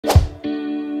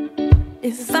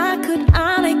If I could,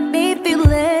 I'll make me feel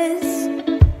less.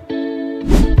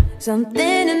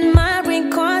 Something in my brain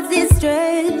causes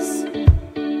stress.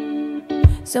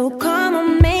 So come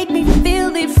on, make me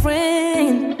feel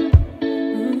different.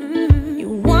 You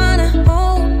wanna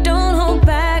hold, don't hold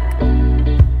back.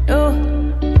 Oh,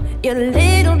 your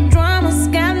little dramas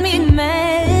got me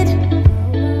mad.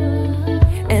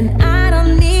 And I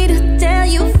don't need to tell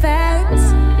you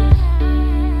facts.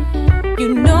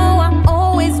 You know I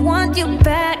always want you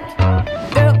back,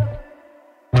 girl.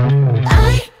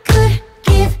 I could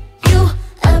give you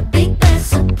a big bad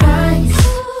surprise.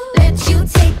 Let you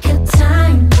take your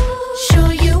time.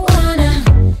 Sure you wanna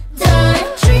die.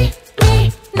 Treat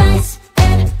me nice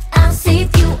and I'll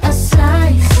save you a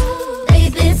slice.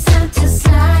 Baby, it's time to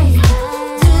slide.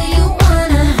 Do you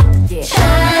wanna try?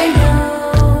 I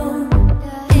know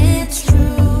it's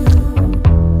true.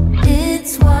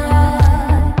 It's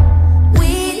what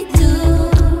we do.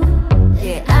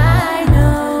 Yeah, I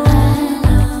know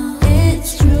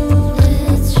it's true.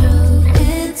 It's true.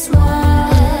 It's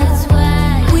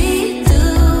what we do.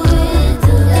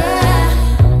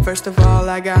 Yeah. First of all,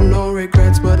 I got no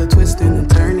regrets, but a twisting and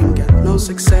turning, got no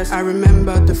success. I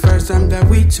remember the first time that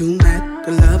we two met,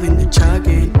 the love in the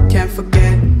chugging, can't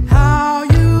forget.